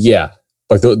 Yeah.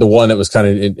 The one that was kind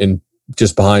of in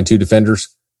just behind 2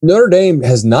 defenders. Notre Dame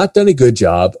has not done a good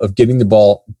job of getting the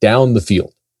ball down the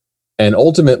field. And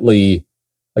ultimately,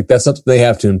 that's something they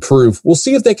have to improve. We'll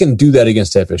see if they can do that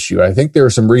against FSU. I think there are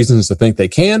some reasons to think they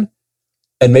can,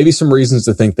 and maybe some reasons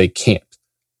to think they can't.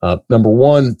 Number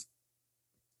one,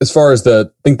 as far as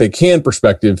the think they can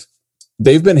perspective,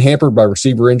 they've been hampered by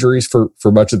receiver injuries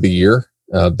for much of the year.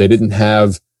 They didn't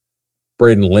have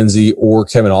Braden Lindsey or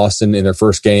Kevin Austin in their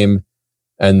first game.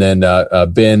 And then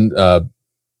Ben, I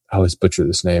always butcher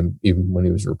this name, even when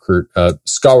he was a recruit,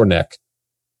 Skowanek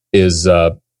was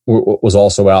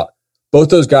also out. Both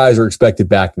those guys are expected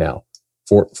back now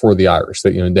for the Irish.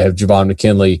 They have Javon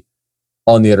McKinley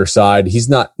on the other side. He's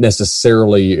not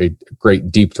necessarily a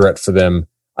great deep threat for them.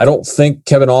 I don't think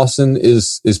Kevin Austin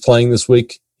is playing this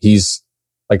week. He's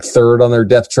like third on their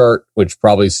depth chart, which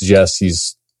probably suggests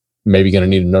he's maybe going to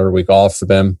need another week off for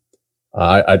them.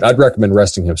 I'd recommend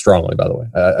resting him strongly, by the way.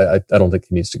 I don't think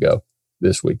he needs to go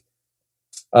this week.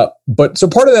 But so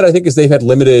part of that, I think, is they've had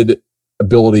limited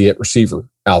ability at receiver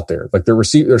out there. Like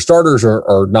their starters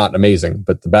are not amazing,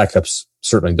 but the backups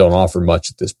certainly don't offer much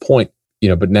at this point.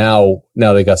 But now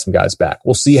they got some guys back.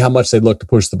 We'll see how much they look to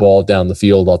push the ball down the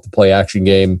field off the play action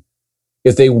game.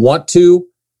 If they want to,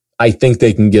 I think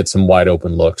they can get some wide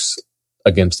open looks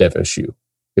against FSU.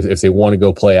 If they want to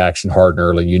go play action hard and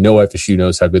early, FSU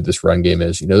knows how good this run game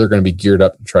is. They're going to be geared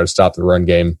up to try to stop the run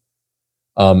game.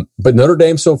 But Notre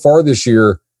Dame so far this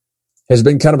year has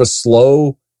been kind of a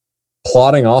slow,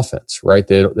 plodding offense, right?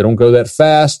 They don't go that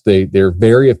fast. They're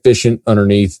very efficient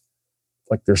underneath.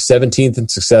 Like they're 17th in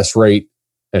success rate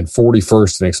and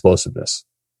 41st in explosiveness.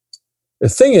 The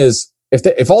thing is,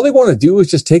 if all they want to do is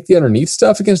just take the underneath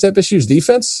stuff against FSU's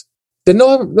defense, then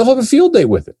they'll have a field day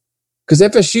with it. Because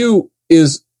FSU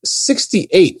is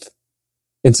 68th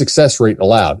in success rate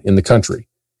allowed in the country,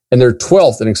 and they're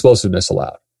 12th in explosiveness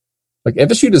allowed. Like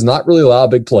FSU does not really allow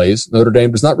big plays. Notre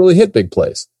Dame does not really hit big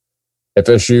plays.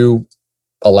 FSU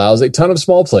allows a ton of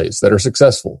small plays that are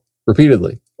successful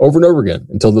repeatedly over and over again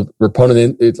until the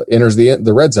opponent enters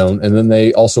the red zone, and then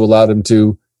they also allow them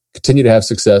to continue to have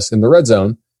success in the red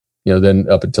zone. Then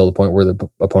up until the point where the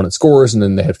opponent scores, and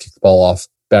then they have to kick the ball off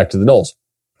back to the Noles.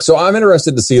 So I'm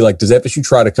interested to see, does FSU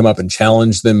try to come up and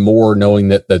challenge them more, knowing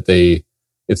that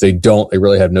if they don't, they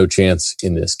really have no chance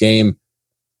in this game.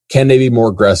 Can they be more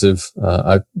aggressive?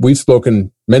 We've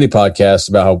spoken many podcasts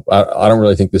about how I don't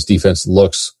really think this defense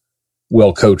looks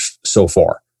well coached so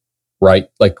far, right?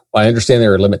 Like I understand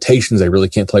there are limitations. They really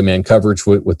can't play man coverage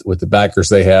with the backers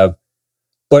they have,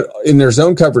 but in their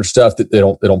zone coverage stuff, that they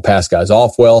don't pass guys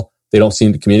off well. They don't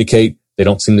seem to communicate. They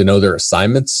don't seem to know their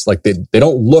assignments. Like they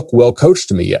don't look well coached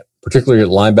to me yet, particularly at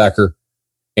linebacker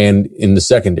and in the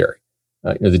secondary.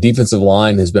 The defensive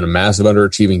line has been a massive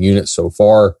underachieving unit so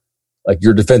far. Like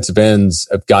your defensive ends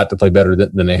have got to play better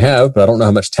than they have, but I don't know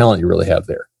how much talent you really have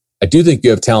there. I do think you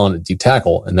have talent at D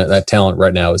tackle, and that talent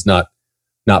right now is not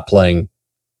playing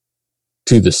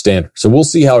to the standard. So we'll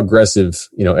see how aggressive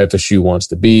FSU wants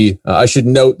to be. I should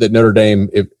note that Notre Dame,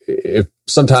 if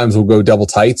sometimes will go double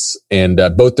tights, and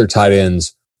both their tight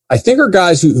ends, I think, are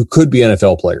guys who could be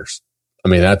NFL players. I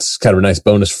mean, that's kind of a nice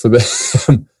bonus for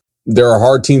them. They're a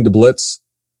hard team to blitz,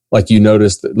 like you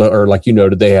noticed, or like you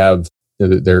noted. They have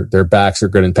their backs are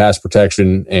good in pass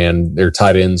protection, and their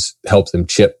tight ends help them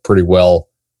chip pretty well,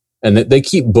 and they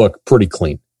keep Book pretty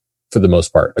clean for the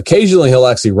most part. Occasionally, he'll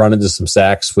actually run into some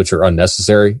sacks, which are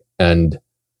unnecessary, and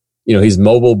he's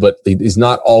mobile, but he's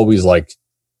not always like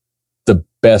the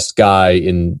best guy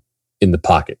in the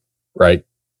pocket, right?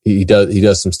 He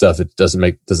does some stuff that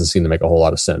doesn't seem to make a whole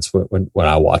lot of sense when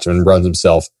I watch him, and runs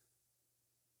himself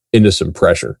into some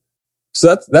pressure.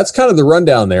 So that's kind of the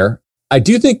rundown there. I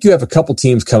do think you have a couple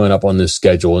teams coming up on this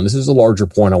schedule, and this is a larger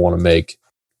point I want to make,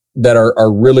 that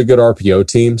are really good RPO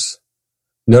teams.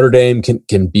 Notre Dame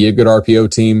can be a good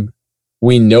RPO team.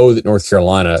 We know that North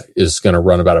Carolina is going to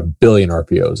run about 1 billion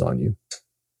RPOs on you,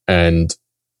 and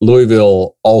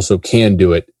Louisville also can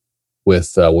do it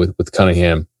with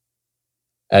Cunningham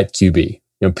at QB.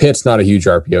 Pitt's not a huge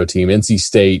RPO team. NC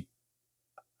State,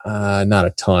 not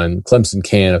a ton. Clemson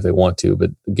can if they want to,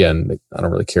 but again, I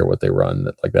don't really care what they run.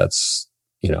 That's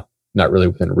not really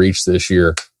within reach this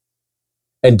year.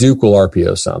 And Duke will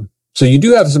RPO some. So you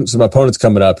do have some opponents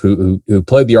coming up who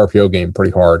played the RPO game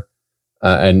pretty hard,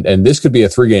 and this could be a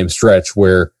 3-game stretch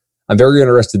where I'm very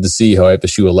interested to see how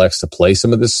FSU elects to play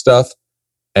some of this stuff,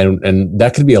 and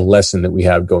that could be a lesson that we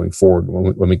have going forward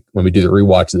when we do the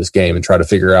rewatch of this game and try to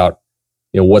figure out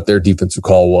what their defensive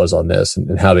call was on this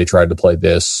and how they tried to play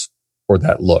this or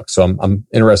that look. So I'm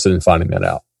interested in finding that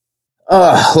out.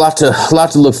 A lot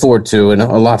to look forward to, and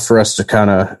a lot for us to kind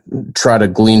of try to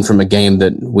glean from a game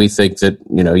that we think that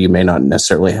you may not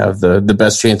necessarily have the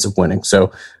best chance of winning.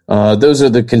 So those are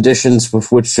the conditions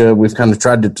with which we've kind of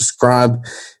tried to describe.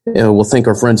 We'll thank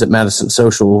our friends at Madison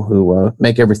Social who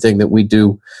make everything that we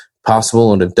do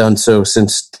possible and have done so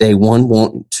since day one.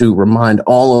 Want to remind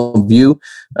all of you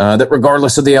that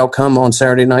regardless of the outcome on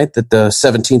Saturday night, that the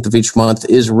 17th of each month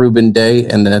is Reuben Day,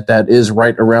 and that is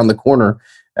right around the corner.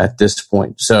 at this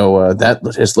point. So that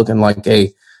is looking like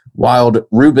a wild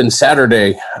Reuben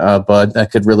Saturday, but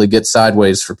that could really get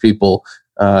sideways for people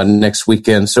next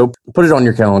weekend. So put it on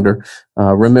your calendar.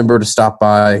 Remember to stop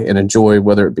by and enjoy,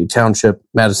 whether it be Township,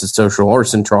 Madison Social, or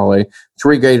Centrale.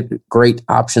 3 great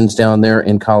options down there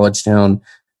in College Town.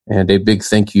 And a big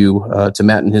thank you to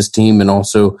Matt and his team, and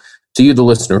also to you, the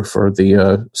listener, for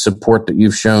the support that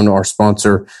you've shown our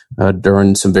sponsor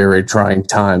during some very trying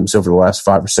times over the last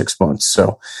 5 or 6 months.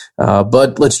 So,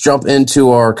 but let's jump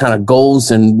into our kind of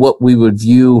goals and what we would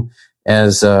view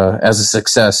as a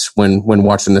success when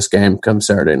watching this game come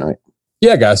Saturday night.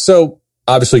 Yeah, guys. So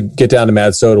obviously get down to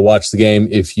Madso to watch the game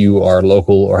if you are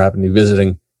local or happen to be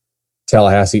visiting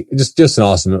Tallahassee. Just an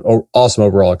awesome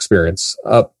overall experience.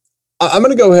 I'm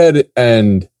going to go ahead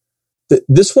and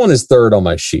this one is third on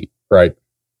my sheet, right?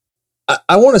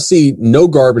 I want to see no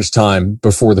garbage time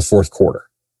before the fourth quarter.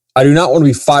 I do not want to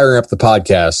be firing up the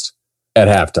podcast at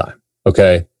halftime.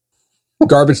 Okay.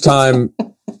 Garbage time.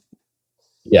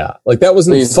 Yeah. Like that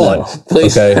wasn't Please fun. No.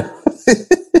 Please. Okay.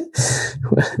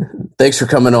 Thanks for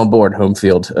coming on board, home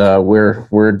field.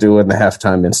 We're doing the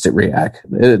halftime instant react.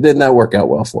 It did not work out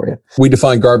well for you. We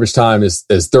define garbage time as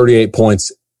 38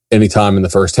 points anytime in the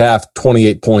first half,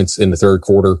 28 points in the third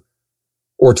quarter,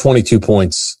 or 22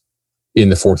 points in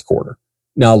the fourth quarter.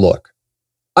 Now, look,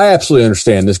 I absolutely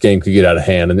understand this game could get out of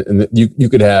hand, and you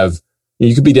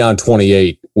could be down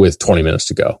 28 with 20 minutes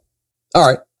to go. All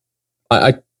right,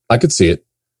 I could see it.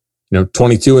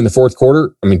 22 in the fourth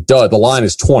quarter. I mean, the line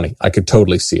is 20. I could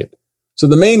totally see it. So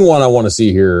the main one I want to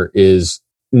see here is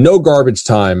no garbage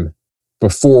time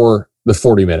before the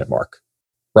 40-minute mark,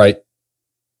 right?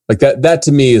 Like that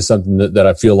to me is something that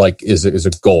I feel like is a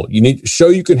goal. You need to show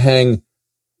you can hang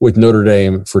with Notre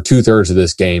Dame for 2/3 of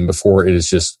this game before it is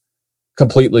just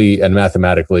completely and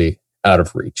mathematically out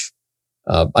of reach.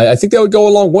 I think that would go a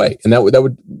long way. And that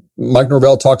would Mike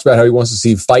Norvell talks about how he wants to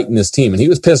see fight in this team. And he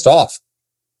was pissed off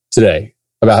today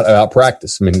about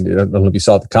practice. I mean, I don't know if you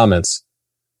saw the comments,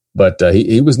 but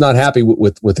he was not happy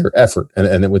with their effort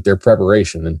and with their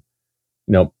preparation. And,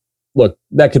 look,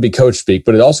 that could be coach speak,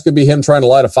 but it also could be him trying to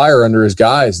light a fire under his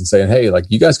guys and saying, hey, like,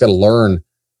 you guys got to learn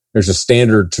there's a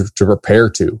standard to prepare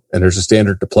to, and there's a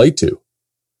standard to play to.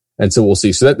 And so we'll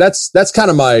see. So that's kind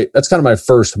of my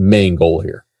first main goal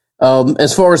here.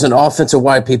 As far as an offensive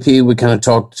YPP, we kind of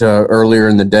talked earlier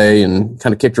in the day and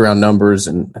kind of kicked around numbers.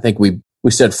 And I think we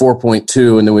said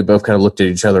 4.2, and then we both kind of looked at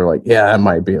each other like, yeah, that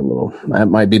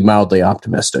might be mildly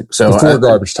optimistic. So before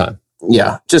garbage time.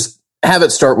 Yeah. Just have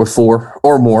it start with 4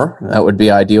 or more. That would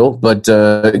be ideal. But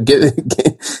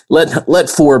let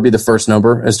 4 be the first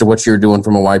number as to what you're doing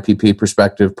from a YPP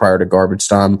perspective prior to garbage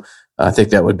time. I think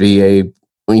that would be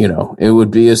it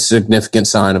would be a significant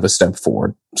sign of a step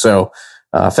forward. So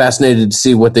fascinated to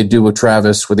see what they do with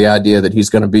Travis, with the idea that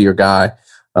he's going to be your guy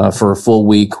for a full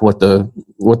week. I'm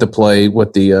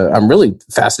really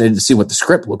fascinated to see what the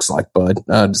script looks like, Bud.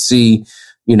 To see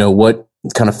what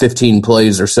kind of 15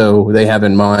 plays or so they have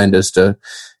in mind as to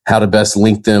how to best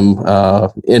link them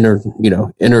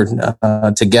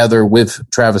together with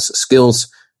Travis'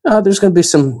 skills. There's going to be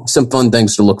some fun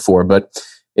things to look for. But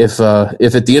if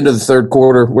at the end of the third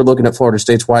quarter we're looking at Florida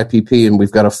State's YPP and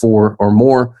we've got a 4 or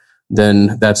more,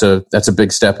 then that's a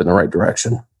big step in the right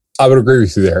direction. I would agree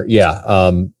with you there.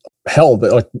 Yeah. Hell,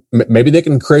 like maybe they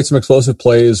can create some explosive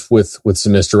plays with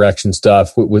some misdirection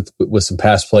stuff, with some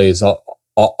pass plays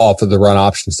off of the run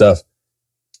option stuff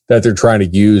that they're trying to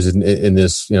use in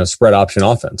this spread option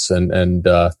offense. And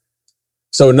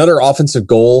so another offensive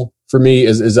goal for me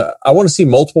is I want to see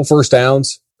multiple first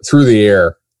downs through the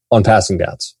air on passing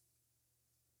downs,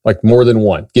 like more than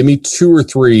one. Give me 2 or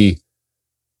 3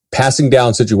 passing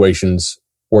down situations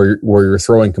where you're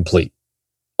throwing complete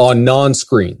on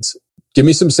non-screens. Give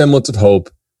me some semblance of hope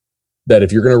that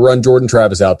if you're going to run Jordan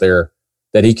Travis out there,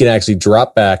 that he can actually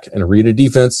drop back and read a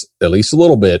defense at least a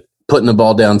little bit, putting the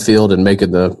ball downfield and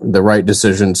making the right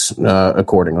decisions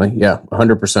accordingly. Yeah,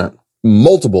 100%.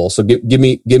 Multiple. So give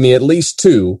me at least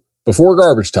 2 before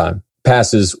garbage time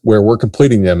passes where we're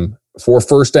completing them for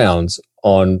first downs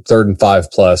on 3rd and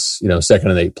 5 plus, 2nd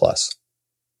and 8 plus.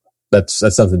 That's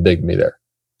something big to me there.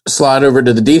 Slide over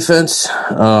to the defense.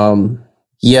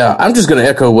 Yeah, I'm just going to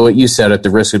echo what you said at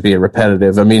the risk of being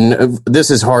repetitive. I mean,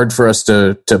 this is hard for us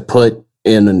to put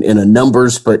in a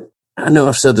numbers, but I know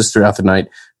I've said this throughout the night.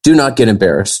 Do not get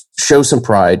embarrassed. Show some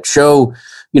pride. Show,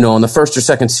 on the first or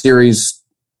second series,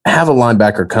 have a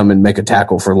linebacker come and make a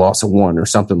tackle for loss of 1 or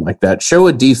something like that. Show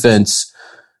a defense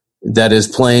that is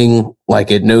playing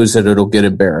like it knows that it'll get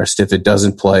embarrassed if it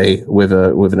doesn't play with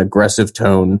an aggressive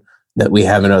tone that we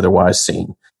haven't otherwise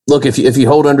seen. look, if you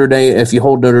hold Notre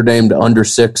Dame to under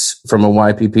 6 from a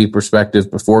YPP perspective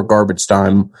before garbage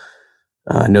time,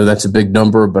 I know that's a big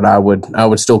number, but I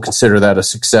would still consider that a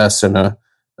success and a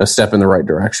step in the right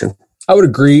direction. I would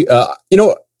agree. The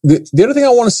other thing I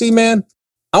want to see, man,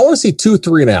 I want to see 2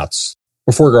 3-and-outs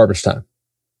before garbage time.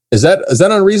 Is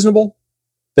that unreasonable?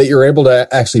 That you're able to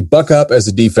actually buck up as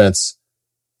a defense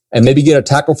and maybe get a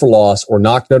tackle for loss or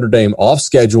knock Notre Dame off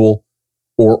schedule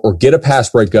or get a pass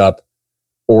breakup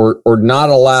or not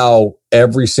allow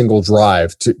every single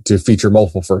drive to feature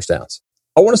multiple first downs.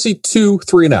 I want to see 2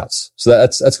 3-and-outs. So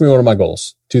that's going to be one of my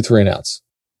goals, 2 3-and-outs.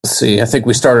 See, I think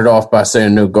we started off by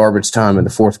saying no garbage time in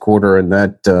the fourth quarter, and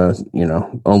that,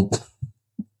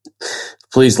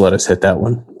 please let us hit that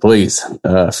one, please,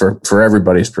 for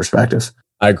everybody's perspective.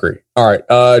 I agree. All right.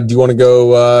 Do you want to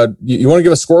go, you want to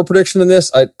give a score prediction in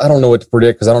this? I don't know what to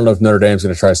predict because I don't know if Notre Dame's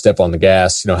going to try to step on the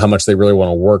gas, how much they really want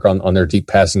to work on their deep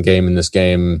passing game in this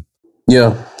game.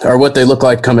 Yeah, or what they look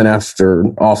like coming off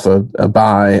a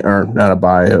bye, or not a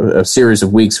bye, a series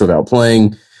of weeks without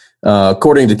playing.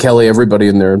 According to Kelly, everybody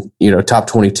in their top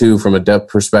 22 from a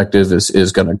depth perspective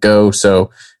is going to go. So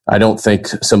I don't think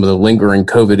some of the lingering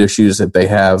COVID issues that they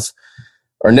have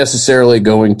are necessarily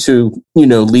going to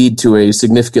lead to a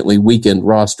significantly weakened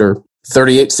roster.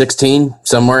 38-16,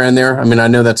 somewhere in there. I mean, I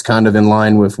know that's kind of in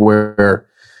line with where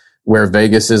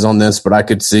Vegas is on this, but I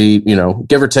could see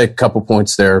give or take a couple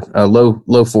points there, low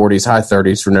 40s, high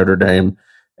 30s for Notre Dame.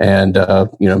 And,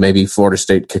 maybe Florida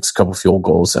State kicks a couple field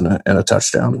goals and a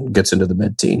touchdown, gets into the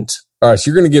mid-teens. All right,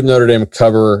 so you're going to give Notre Dame a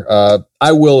cover.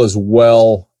 I will as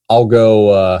well. I'll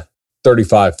go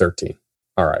 35-13.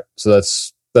 All right, so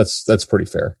that's pretty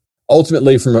fair.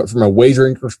 Ultimately, from a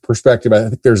wagering perspective, I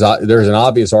think there's an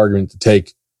obvious argument to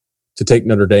take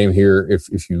Notre Dame here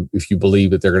if you believe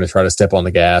that they're going to try to step on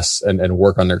the gas and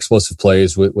work on their explosive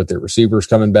plays with their receivers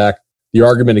coming back. The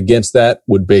argument against that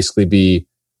would basically be,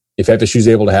 if FSU is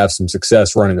able to have some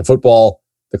success running the football,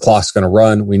 the clock's going to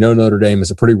run. We know Notre Dame is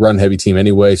a pretty run-heavy team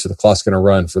anyway, so the clock's going to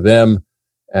run for them.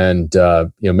 And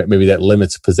maybe that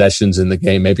limits possessions in the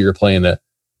game. Maybe you're playing a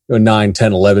 9,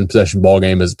 10, 11 possession ball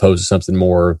game as opposed to something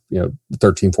more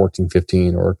 13, 14,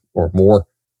 15 or more.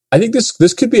 I think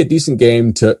this could be a decent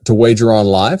game to wager on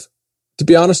live. To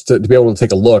be honest, to be able to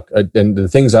take a look, and the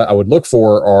things I would look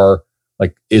for are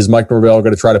like, is Mike Norvell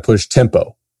going to try to push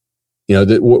tempo?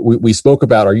 We spoke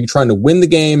about, are you trying to win the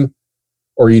game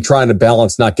or are you trying to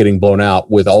balance not getting blown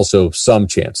out with also some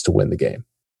chance to win the game?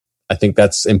 I think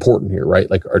that's important here,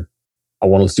 right? Like, I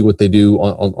want to see what they do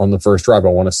on the first drive. I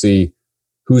want to see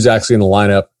who's actually in the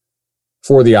lineup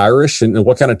for the Irish and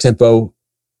what kind of tempo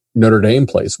Notre Dame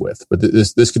plays with. But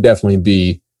this could definitely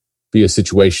be a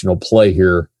situational play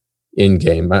here in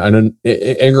game. I know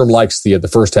Ingram likes the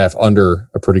first half under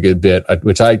a pretty good bit,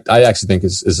 which I actually think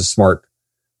is a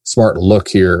smart look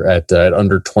here at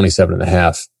under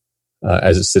 27.5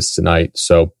 as it sits tonight.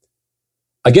 So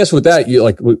I guess with that,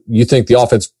 you think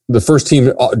the first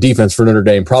team defense for Notre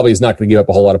Dame probably is not going to give up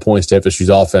a whole lot of points to FSU's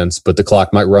offense, but the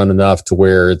clock might run enough to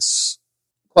where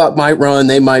clock might run.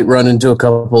 They might run into a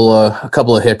couple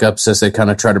of hiccups as they kind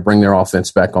of try to bring their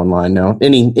offense back online. Now,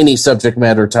 any subject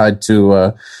matter tied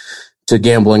to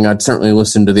gambling, I'd certainly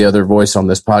listen to the other voice on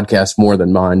this podcast more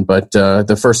than mine. But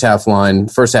the first half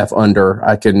under,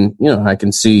 I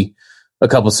can see a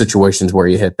couple of situations where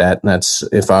you hit that. And that's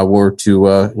if I were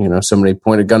to, somebody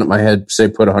point a gun at my head, say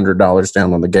put $100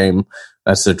 down on the game.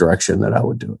 That's the direction that I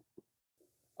would do it.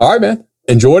 All right, man.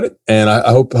 Enjoyed it. And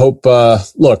I hope,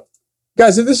 look,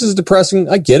 guys, if this is depressing,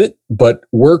 I get it, but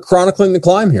we're chronicling the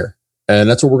climb here. And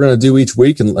that's what we're going to do each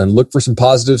week and look for some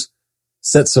positives,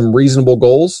 set some reasonable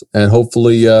goals, and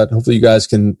hopefully you guys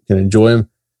can enjoy them,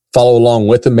 follow along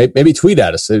with them. Maybe tweet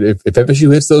at us. If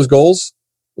FSU hits those goals,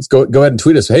 let's go ahead and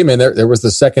tweet us. Hey man, there was the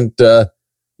second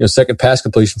pass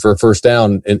completion for a first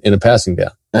down in a passing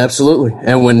down. Absolutely.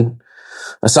 And when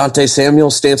Asante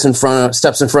Samuel steps in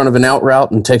front of an out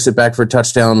route and takes it back for a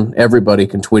touchdown, everybody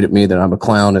can tweet at me that I'm a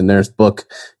clown, and there's Book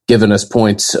giving us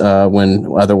points when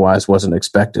otherwise wasn't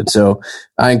expected. So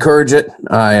I encourage it.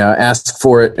 I ask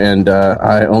for it, and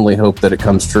I only hope that it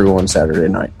comes true on Saturday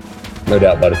night. No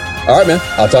doubt, buddy. All right, man.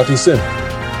 I'll talk to you soon.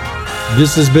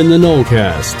 This has been the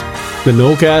Nolecast. The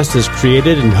Nolecast is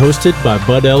created and hosted by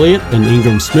Bud Elliott and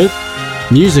Ingram Smith,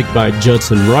 music by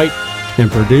Judson Wright, and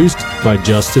produced by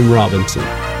Justin Robinson.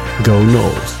 Go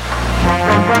Noles.